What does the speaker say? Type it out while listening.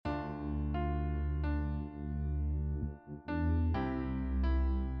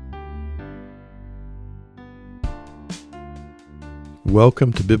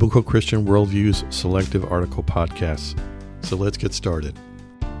Welcome to Biblical Christian Worldview's Selective Article Podcasts. So let's get started.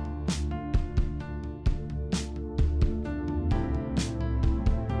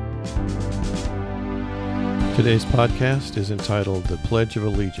 Today's podcast is entitled The Pledge of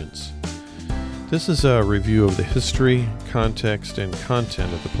Allegiance. This is a review of the history, context, and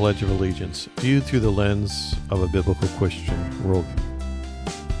content of the Pledge of Allegiance viewed through the lens of a biblical Christian worldview.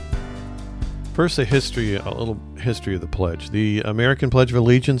 First, a little history of the pledge. The American Pledge of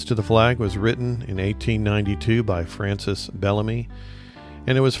Allegiance to the flag was written in 1892 by Francis Bellamy,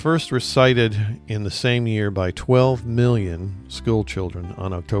 and it was first recited in the same year by 12 million school children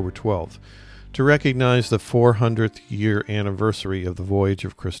on October 12th to recognize the 400th year anniversary of the voyage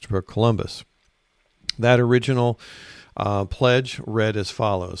of Christopher Columbus. That original pledge read as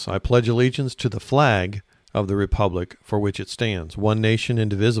follows: I pledge allegiance to the flag of the republic for which it stands, one nation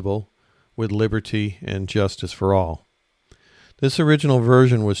indivisible, with liberty and justice for all. This original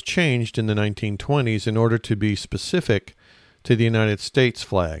version was changed in the 1920s in order to be specific to the United States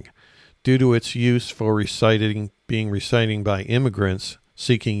flag, due to its use for being recited by immigrants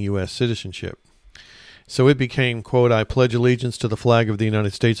seeking U.S. citizenship. So it became, quote, I pledge allegiance to the flag of the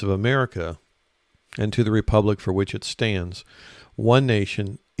United States of America and to the republic for which it stands, one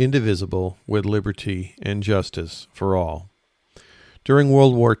nation, indivisible, with liberty and justice for all. During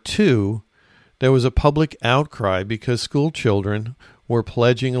World War II, there was a public outcry because school children were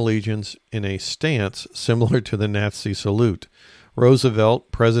pledging allegiance in a stance similar to the Nazi salute.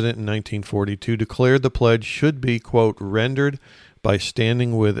 Roosevelt, president in 1942, declared the pledge should be, quote, rendered by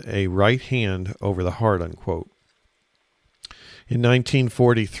standing with a right hand over the heart, unquote. In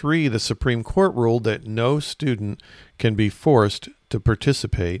 1943, the Supreme Court ruled that no student can be forced to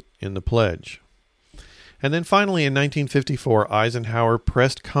participate in the pledge. And then finally, in 1954, Eisenhower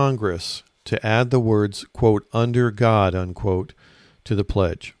pressed Congress to add the words, quote, under God, unquote, to the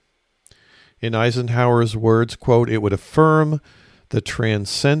pledge. In Eisenhower's words, quote, it would affirm the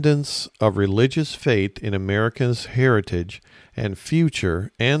transcendence of religious faith in America's heritage and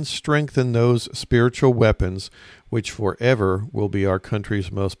future and strengthen those spiritual weapons which forever will be our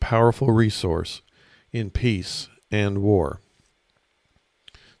country's most powerful resource in peace and war.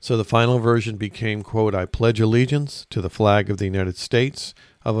 So the final version became, quote, I pledge allegiance to the flag of the United States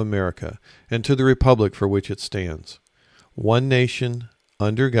of America and to the republic for which it stands, one nation,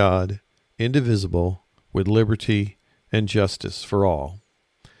 under God, indivisible, with liberty and justice for all.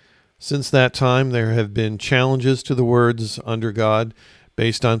 Since that time, there have been challenges to the words under God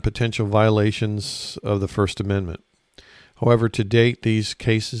based on potential violations of the First Amendment. However, to date, these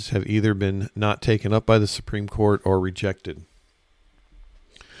cases have either been not taken up by the Supreme Court or rejected.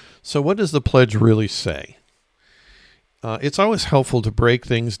 So what does the pledge really say? It's always helpful to break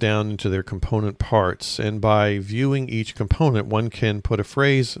things down into their component parts, and by viewing each component, one can put a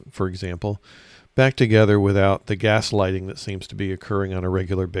phrase, for example, back together without the gaslighting that seems to be occurring on a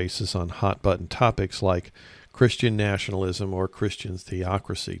regular basis on hot-button topics like Christian nationalism or Christian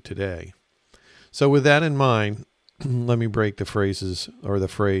theocracy today. So with that in mind, let me break the phrase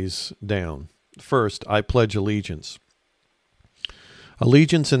down. First, I pledge allegiance.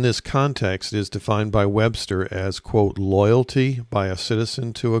 Allegiance in this context is defined by Webster as, quote, loyalty by a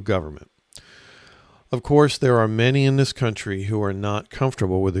citizen to a government. Of course, there are many in this country who are not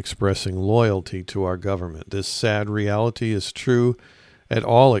comfortable with expressing loyalty to our government. This sad reality is true at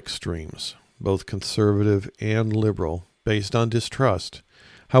all extremes, both conservative and liberal, based on distrust.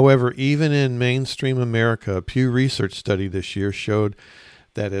 However, even in mainstream America, a Pew Research study this year showed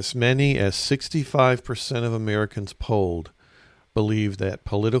that as many as 65% of Americans polled believe that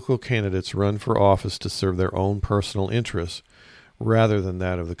political candidates run for office to serve their own personal interests rather than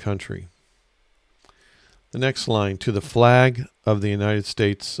that of the country. The next line, to the flag of the United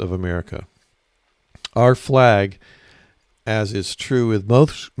States of America. Our flag, as is true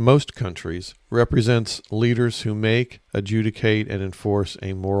with most countries, represents leaders who make, adjudicate, and enforce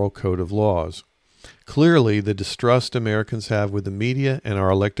a moral code of laws. Clearly, the distrust Americans have with the media and our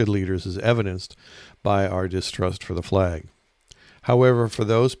elected leaders is evidenced by our distrust for the flag. However, for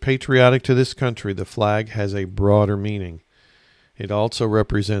those patriotic to this country, the flag has a broader meaning. It also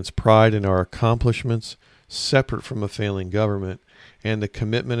represents pride in our accomplishments, separate from a failing government, and the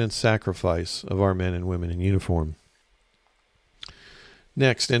commitment and sacrifice of our men and women in uniform.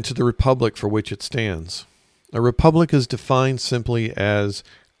 Next, and to the republic for which it stands. A republic is defined simply as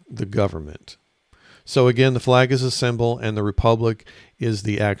the government. So again, the flag is a symbol, and the republic is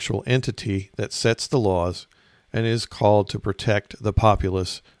the actual entity that sets the laws and is called to protect the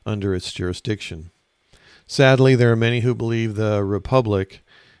populace under its jurisdiction. Sadly, there are many who believe the republic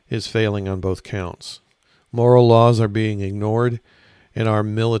is failing on both counts. Moral laws are being ignored, and our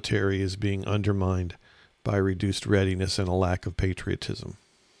military is being undermined by reduced readiness and a lack of patriotism.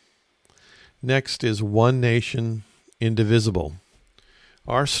 Next is one nation, indivisible.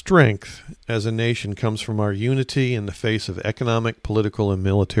 Our strength as a nation comes from our unity in the face of economic, political, and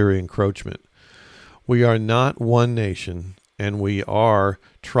military encroachment. We are not one nation, and we are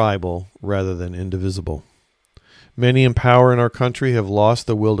tribal rather than indivisible. Many in power in our country have lost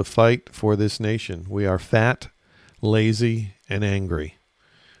the will to fight for this nation. We are fat, lazy, and angry.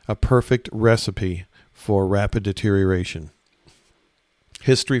 A perfect recipe for rapid deterioration.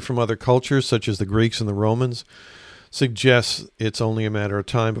 History from other cultures, such as the Greeks and the Romans, suggests it's only a matter of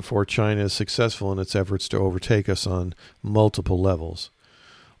time before China is successful in its efforts to overtake us on multiple levels.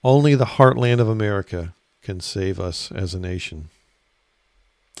 Only the heartland of America can save us as a nation.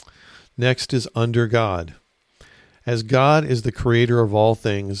 Next is under God. As God is the creator of all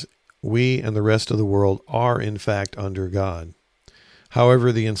things, we and the rest of the world are in fact under God.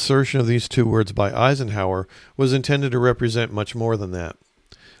 However, the insertion of these two words by Eisenhower was intended to represent much more than that.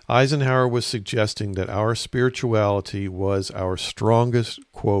 Eisenhower was suggesting that our spirituality was our strongest,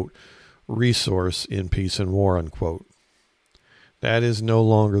 quote, resource in peace and war, unquote. That is no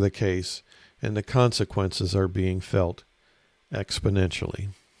longer the case, and the consequences are being felt exponentially.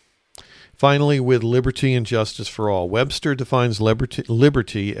 Finally, with liberty and justice for all. Webster defines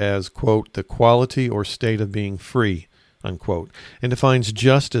liberty as, quote, the quality or state of being free, unquote, and defines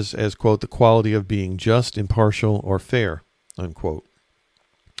justice as, quote, the quality of being just, impartial, or fair, unquote.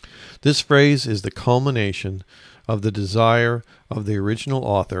 This phrase is the culmination of the desire of the original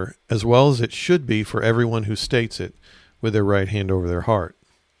author, as well as it should be for everyone who states it with their right hand over their heart.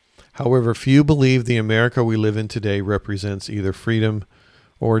 However, few believe the America we live in today represents either freedom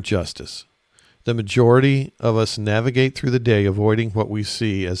or justice. The majority of us navigate through the day avoiding what we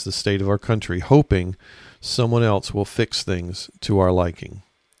see as the state of our country, hoping someone else will fix things to our liking,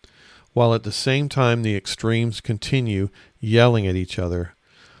 while at the same time the extremes continue yelling at each other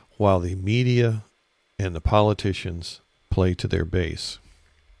while the media and the politicians play to their base.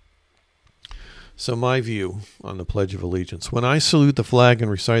 So my view on the Pledge of Allegiance. When I salute the flag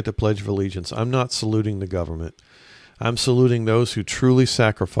and recite the Pledge of Allegiance, I'm not saluting the government. I'm saluting those who truly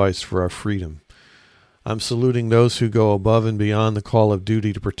sacrificed for our freedom. I'm saluting those who go above and beyond the call of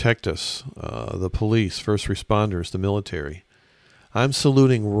duty to protect us, the police, first responders, the military. I'm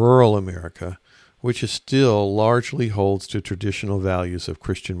saluting rural America, which still largely holds to traditional values of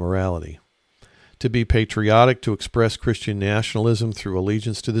Christian morality. To be patriotic, to express Christian nationalism through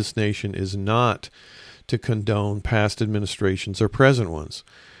allegiance to this nation is not to condone past administrations or present ones.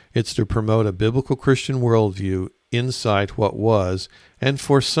 It's to promote a biblical Christian worldview inside what was, and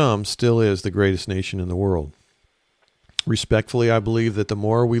for some still is, the greatest nation in the world. Respectfully, I believe that the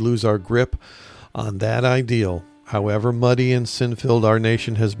more we lose our grip on that ideal, however muddy and sin-filled our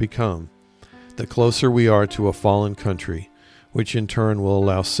nation has become, the closer we are to a fallen country, which in turn will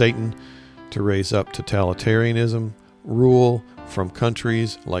allow Satan to raise up totalitarianism, rule from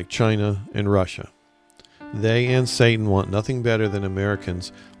countries like China and Russia. They and Satan want nothing better than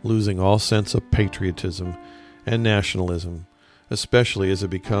Americans losing all sense of patriotism and nationalism, especially as it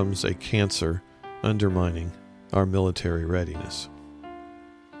becomes a cancer undermining our military readiness.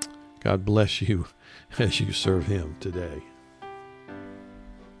 God bless you as you serve Him today.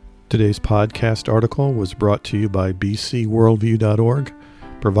 Today's podcast article was brought to you by bcworldview.org,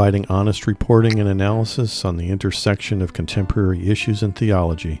 providing honest reporting and analysis on the intersection of contemporary issues and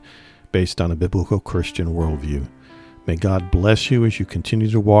theology based on a biblical Christian worldview. May God bless you as you continue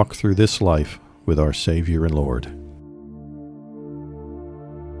to walk through this life with our Savior and Lord.